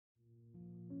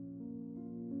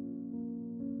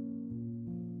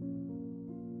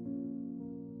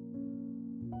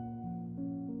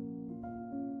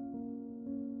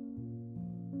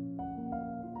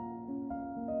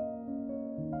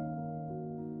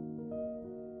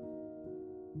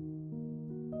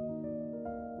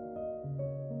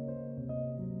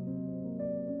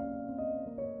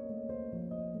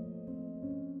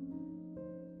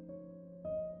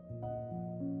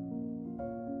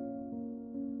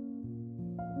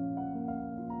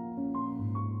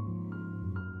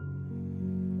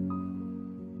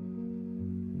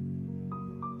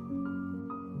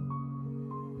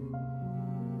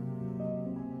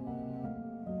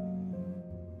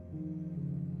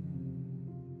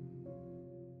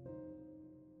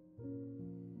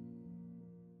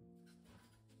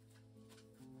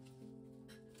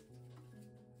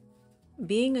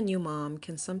Being a new mom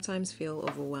can sometimes feel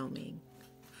overwhelming,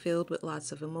 filled with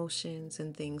lots of emotions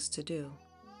and things to do.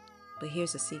 But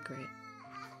here's a secret.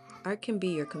 Art can be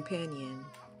your companion,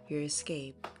 your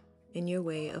escape, and your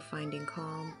way of finding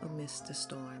calm amidst the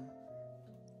storm.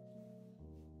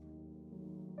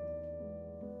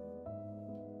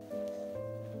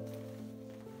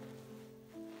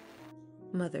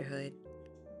 Motherhood.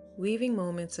 Weaving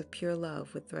moments of pure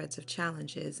love with threads of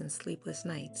challenges and sleepless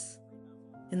nights.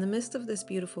 In the midst of this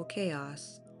beautiful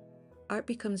chaos, art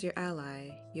becomes your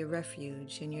ally, your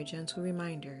refuge, and your gentle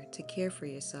reminder to care for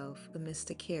yourself amidst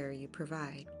the care you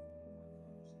provide.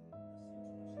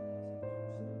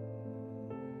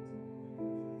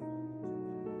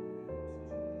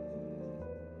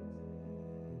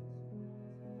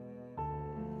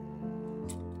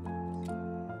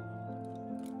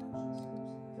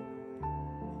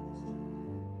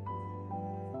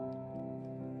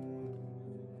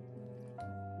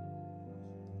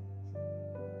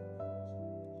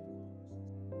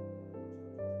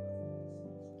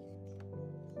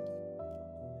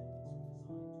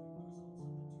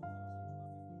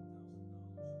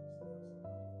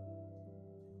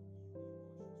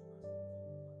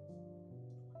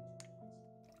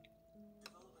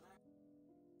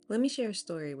 Let me share a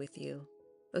story with you.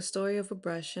 A story of a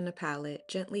brush and a palette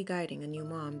gently guiding a new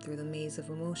mom through the maze of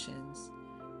emotions.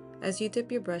 As you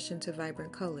dip your brush into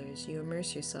vibrant colors, you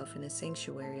immerse yourself in a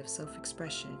sanctuary of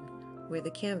self-expression, where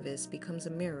the canvas becomes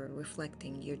a mirror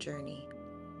reflecting your journey.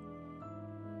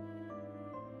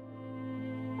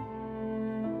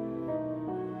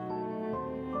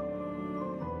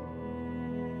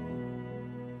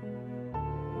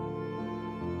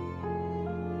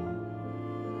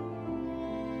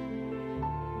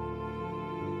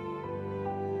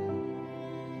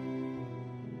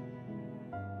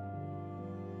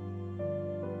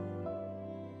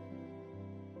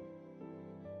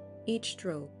 Each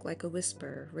stroke, like a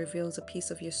whisper, reveals a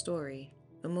piece of your story,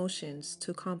 emotions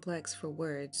too complex for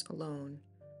words alone.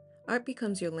 Art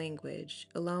becomes your language,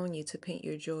 allowing you to paint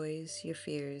your joys, your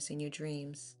fears, and your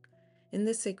dreams. In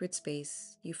this sacred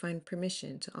space, you find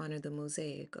permission to honor the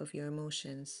mosaic of your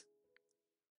emotions.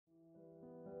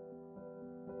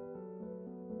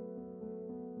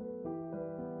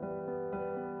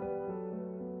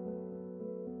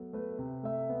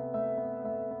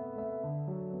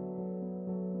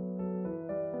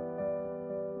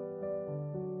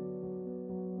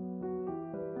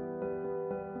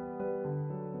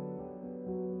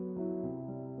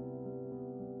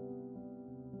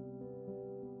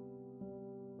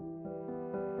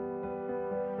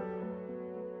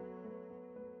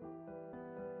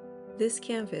 This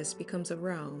canvas becomes a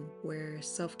realm where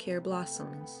self-care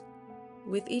blossoms.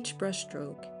 With each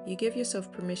brushstroke, you give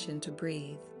yourself permission to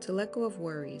breathe, to let go of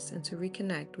worries, and to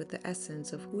reconnect with the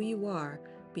essence of who you are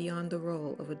beyond the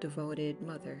role of a devoted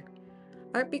mother.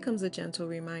 Art becomes a gentle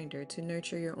reminder to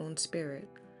nurture your own spirit,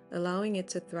 allowing it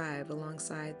to thrive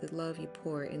alongside the love you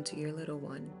pour into your little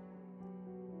one.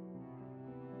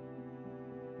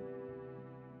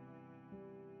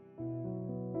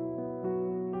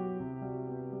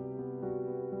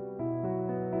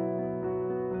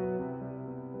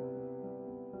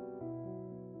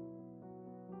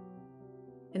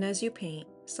 And as you paint,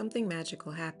 something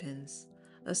magical happens.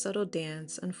 A subtle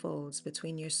dance unfolds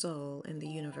between your soul and the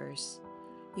universe.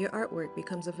 Your artwork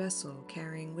becomes a vessel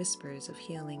carrying whispers of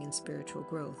healing and spiritual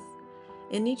growth.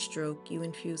 In each stroke, you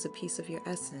infuse a piece of your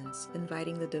essence,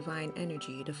 inviting the divine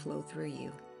energy to flow through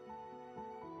you.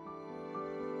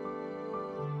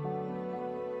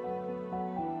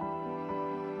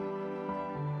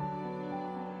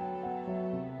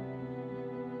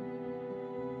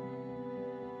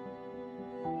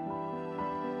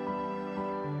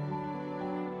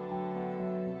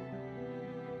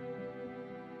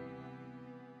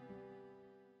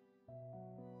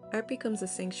 Art becomes a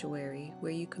sanctuary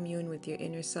where you commune with your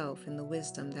inner self and the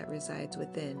wisdom that resides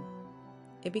within.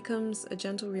 It becomes a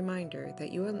gentle reminder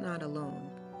that you are not alone,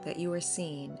 that you are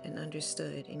seen and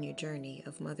understood in your journey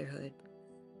of motherhood.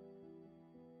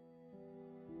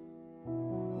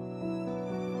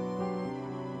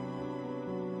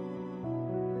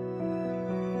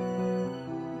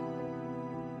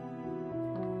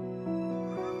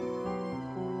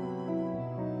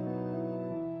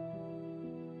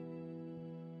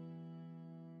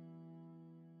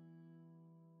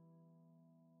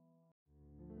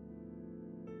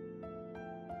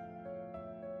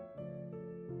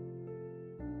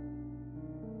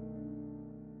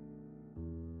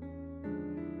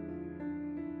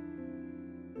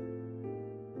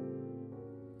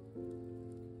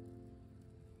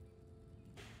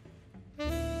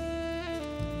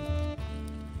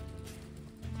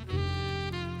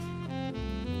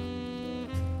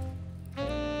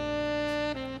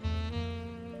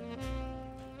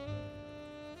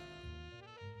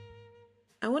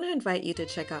 I want to invite you to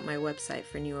check out my website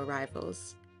for new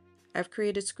arrivals. I've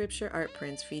created scripture art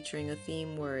prints featuring a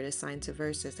theme word assigned to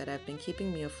verses that have been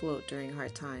keeping me afloat during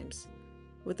hard times.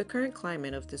 With the current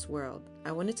climate of this world,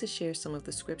 I wanted to share some of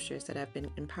the scriptures that have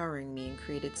been empowering me and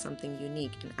created something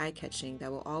unique and eye-catching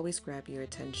that will always grab your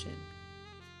attention.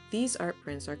 These art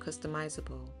prints are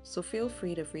customizable, so feel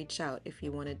free to reach out if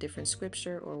you want a different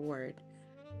scripture or word.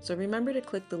 So remember to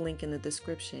click the link in the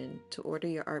description to order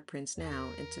your art prints now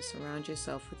and to surround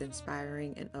yourself with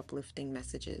inspiring and uplifting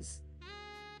messages.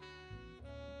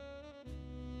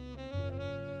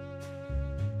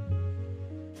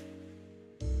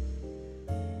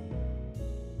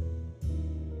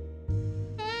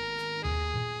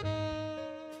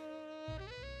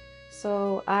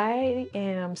 So I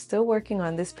am still working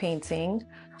on this painting.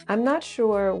 I'm not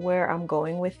sure where I'm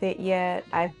going with it yet.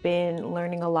 I've been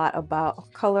learning a lot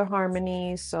about color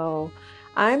harmony, so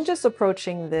I'm just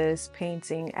approaching this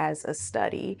painting as a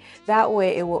study. That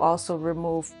way it will also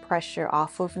remove pressure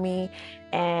off of me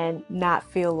and not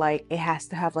feel like it has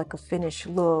to have like a finished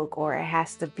look or it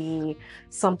has to be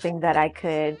something that I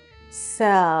could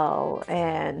sell,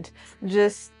 and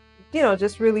just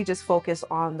just really just focus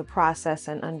on the process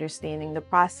and understanding the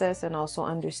process, and also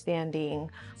understanding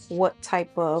what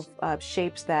type of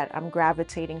shapes that I'm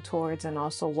gravitating towards, and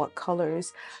also what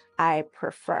colors I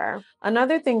prefer.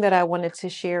 Another thing that I wanted to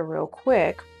share real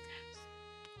quick,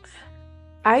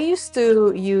 I used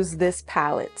to use this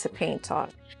palette to paint on.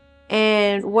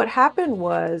 And what happened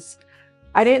was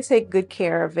I didn't take good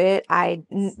care of it. I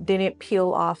didn't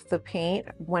peel off the paint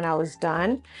when I was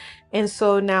done. And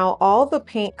so now all the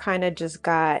paint kind of just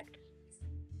got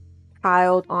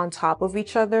piled on top of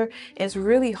each other. It's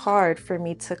really hard for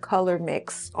me to color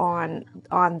mix on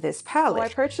this palette. So I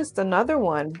purchased another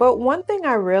one, but one thing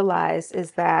I realized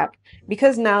is that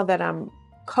because now that I'm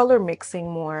color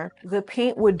mixing more, the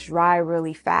paint would dry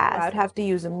really fast. I'd have to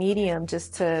use a medium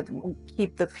just to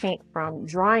keep the paint from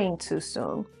drying too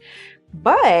soon.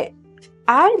 But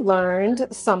I learned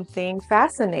something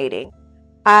fascinating.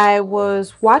 I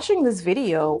was watching this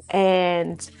video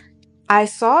and I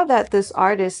saw that this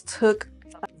artist took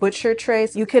butcher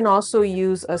trays. You can also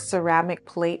use a ceramic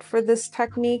plate for this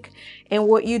technique. And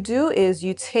what you do is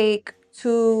you take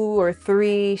 2 or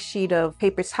 3 sheet of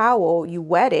paper towel, you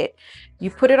wet it, you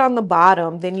put it on the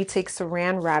bottom, then you take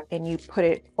saran wrap and you put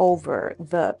it over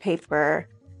the paper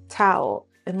towel.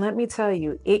 And let me tell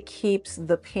you, it keeps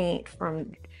the paint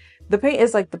from the paint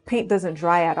is like the paint doesn't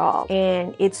dry at all,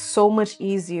 and it's so much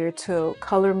easier to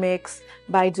color mix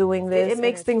by doing this. It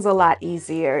makes things a lot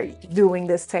easier doing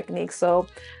this technique. So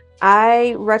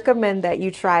I recommend that you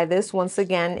try this. Once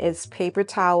again, it's paper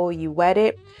towel, you wet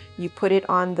it, you put it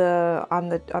on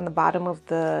the bottom of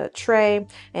the tray,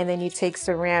 and then you take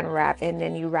saran wrap and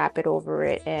then you wrap it over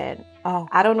it. And oh,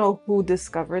 I don't know who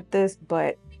discovered this,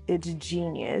 but it's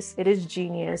genius. It is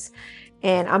genius.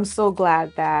 And I'm so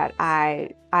glad that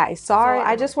I saw it.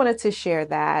 I just wanted to share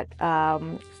that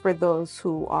for those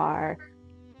who are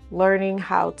learning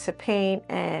how to paint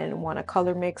and want to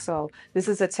color mix. So this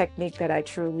is a technique that I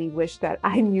truly wish that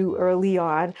I knew early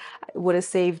on. It would have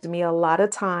saved me a lot of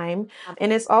time.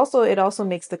 And it also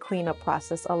makes the cleanup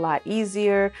process a lot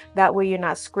easier. That way you're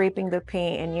not scraping the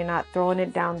paint and you're not throwing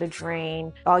it down the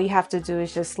drain. All you have to do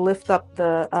is just lift up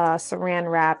the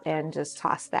saran wrap and just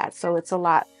toss that. So it's a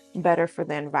lot better for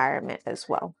the environment as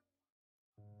well.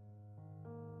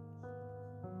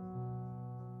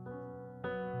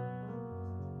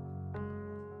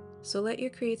 So let your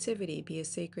creativity be a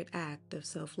sacred act of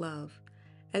self-love.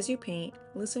 As you paint,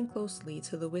 listen closely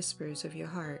to the whispers of your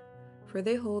heart, for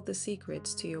they hold the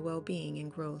secrets to your well-being and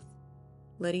growth.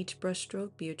 Let each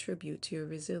brushstroke be a tribute to your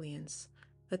resilience,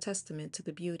 a testament to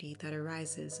the beauty that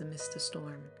arises amidst the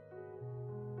storm.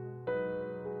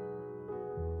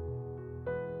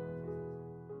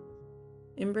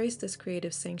 Embrace this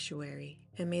creative sanctuary,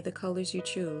 and may the colors you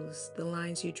choose, the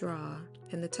lines you draw,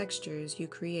 and the textures you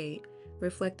create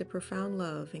reflect the profound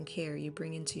love and care you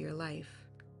bring into your life.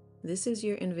 This is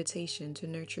your invitation to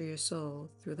nurture your soul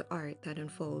through the art that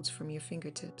unfolds from your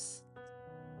fingertips.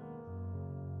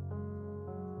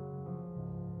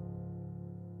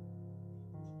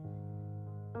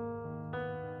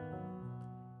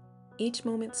 Each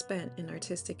moment spent in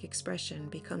artistic expression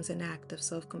becomes an act of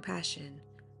self-compassion,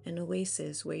 an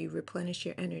oasis where you replenish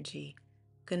your energy,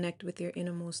 connect with your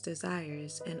innermost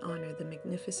desires, and honor the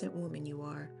magnificent woman you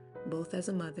are, both as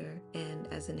a mother and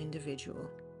as an individual.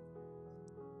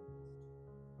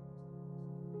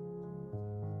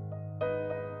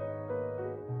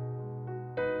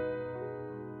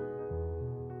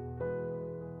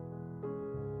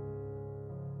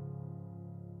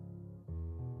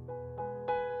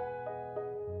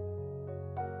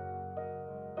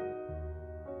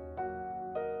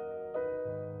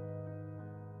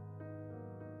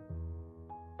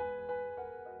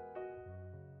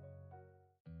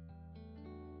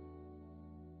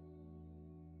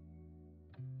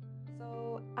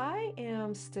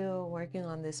 am still working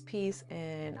on this piece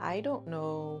and I don't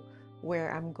know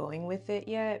where I'm going with it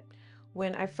yet.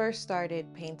 When I first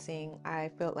started painting,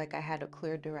 I felt like I had a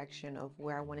clear direction of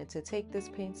where I wanted to take this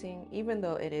painting, even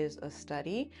though it is a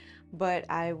study, but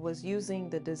I was using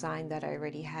the design that I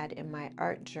already had in my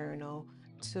art journal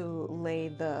to lay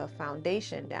the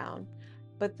foundation down.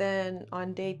 But then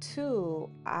on day two,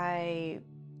 I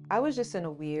was just in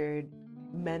a weird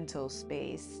mental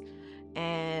space,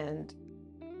 and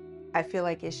I feel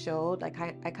like it showed. Like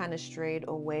I kind of strayed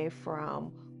away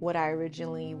from what I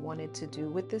originally wanted to do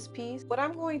with this piece. What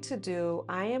I'm going to do,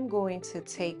 I am going to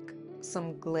take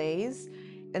some glaze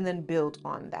and then build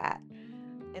on that.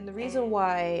 And the reason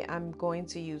why I'm going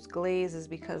to use glaze is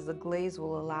because the glaze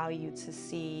will allow you to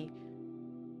see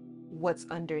what's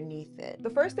underneath it. The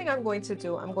first thing I'm going to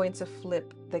do, I'm going to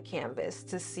flip the canvas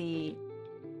to see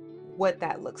what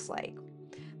that looks like.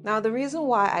 Now, the reason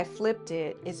why I flipped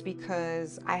it is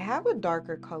because I have a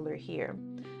darker color here.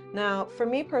 Now, for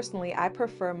me personally, I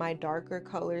prefer my darker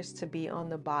colors to be on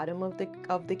the bottom of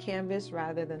the canvas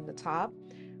rather than the top.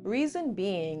 Reason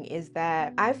being is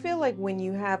that I feel like when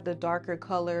you have the darker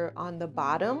color on the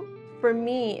bottom, for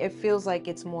me, it feels like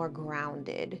it's more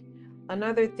grounded.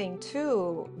 Another thing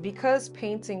too, because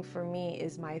painting for me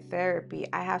is my therapy,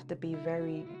 I have to be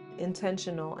very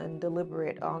intentional and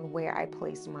deliberate on where I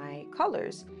place my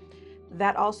colors.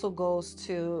 That also goes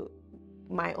to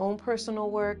my own personal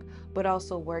work, but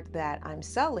also work that I'm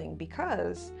selling,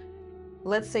 because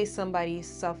let's say somebody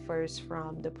suffers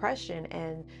from depression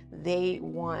and they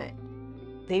want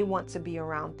to be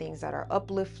around things that are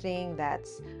uplifting,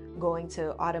 that's going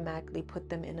to automatically put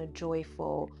them in a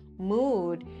joyful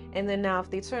mood. And then now if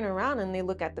they turn around and they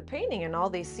look at the painting and all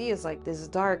they see is like this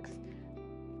dark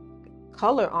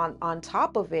color on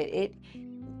top of it,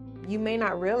 you may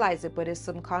not realize it, but it's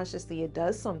subconsciously, it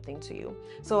does something to you.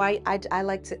 So I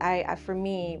like to, for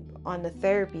me, on the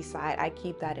therapy side, I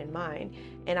keep that in mind.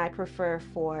 And I prefer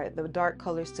for the dark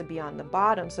colors to be on the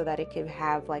bottom so that it can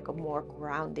have like a more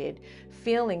grounded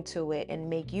feeling to it and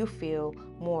make you feel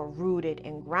more rooted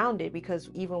and grounded. Because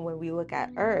even when we look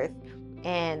at Earth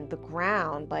and the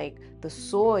ground, like the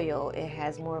soil, it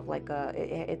has more of like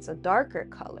it's a darker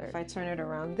color. If I turn it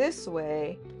around this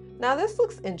way, now this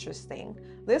looks interesting.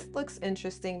 This looks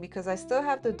interesting because I still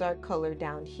have the dark color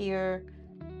down here,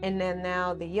 and then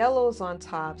now the yellow's on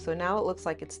top, so now it looks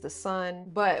like it's the sun.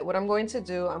 But what I'm going to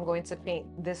do, I'm going to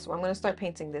paint this way. I'm going to start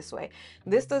painting this way.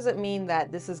 This doesn't mean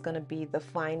that this is going to be the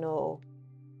final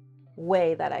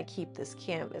way that I keep this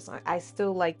canvas. I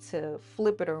still like to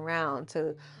flip it around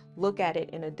to look at it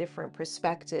in a different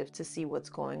perspective to see what's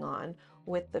going on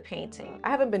with the painting. I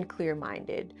haven't been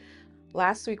clear-minded.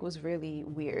 Last week was really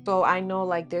weird. So I know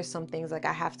like there's some things like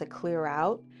I have to clear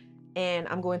out, and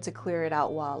I'm going to clear it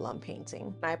out while I'm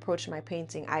painting. When I approach my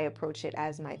painting, I approach it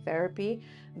as my therapy.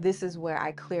 This is where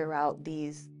I clear out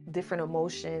these different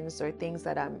emotions or things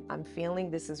that I'm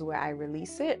feeling. This is where I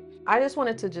release it. I just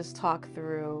wanted to just talk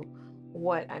through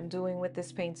what I'm doing with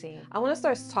this painting. I want to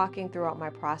start talking throughout my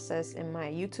process in my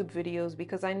YouTube videos,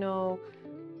 because I know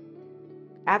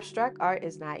abstract art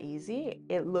is not easy.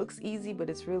 It looks easy, but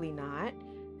it's really not.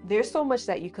 There's so much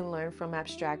that you can learn from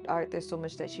abstract art. There's so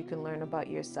much that you can learn about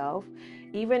yourself.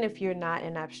 Even if you're not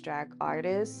an abstract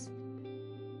artist,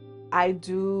 I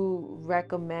do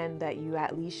recommend that you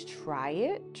at least try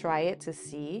it to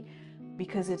see,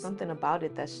 because it's something about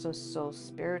it that's just so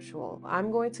spiritual.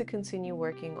 I'm going to continue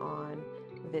working on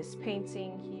this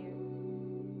painting here.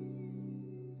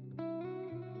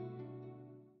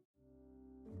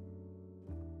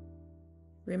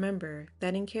 Remember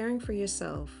that in caring for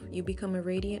yourself, you become a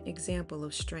radiant example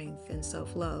of strength and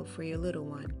self-love for your little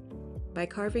one. By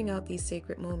carving out these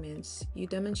sacred moments, you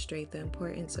demonstrate the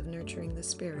importance of nurturing the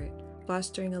spirit,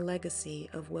 fostering a legacy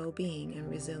of well-being and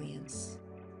resilience.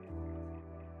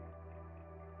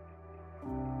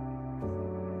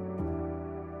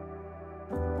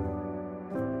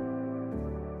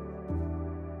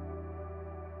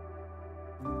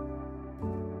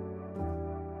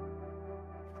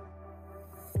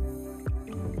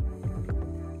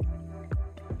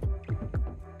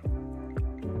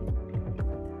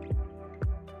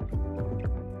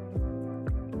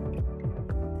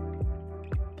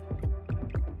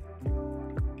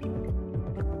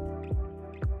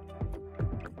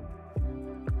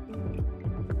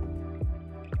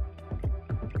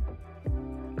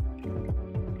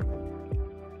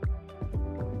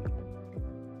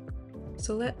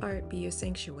 So let art be your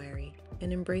sanctuary,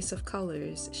 an embrace of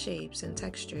colors, shapes, and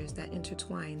textures that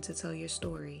intertwine to tell your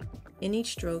story. In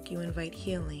each stroke, you invite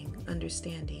healing,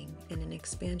 understanding, and an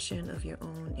expansion of your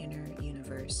own inner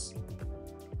universe.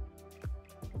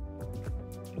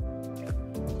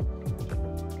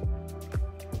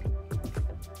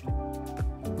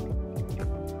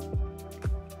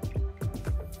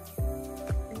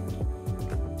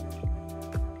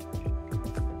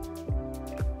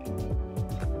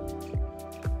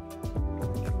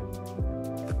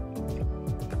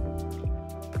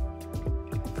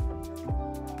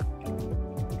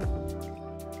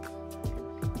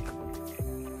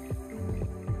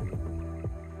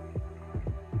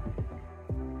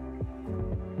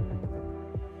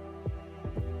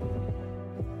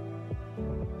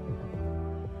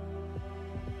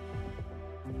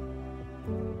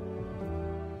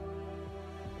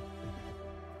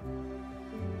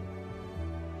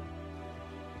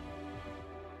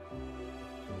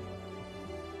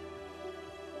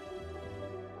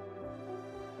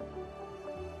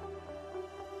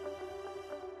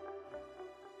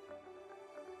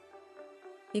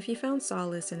 If you found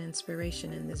solace and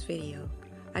inspiration in this video,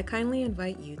 I kindly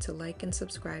invite you to like and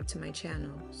subscribe to my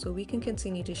channel so we can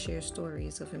continue to share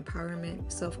stories of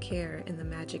empowerment, self-care, and the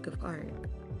magic of art.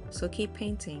 So keep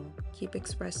painting, keep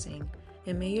expressing,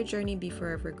 and may your journey be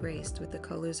forever graced with the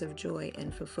colors of joy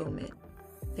and fulfillment.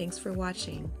 Thanks for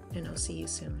watching, and I'll see you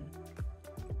soon.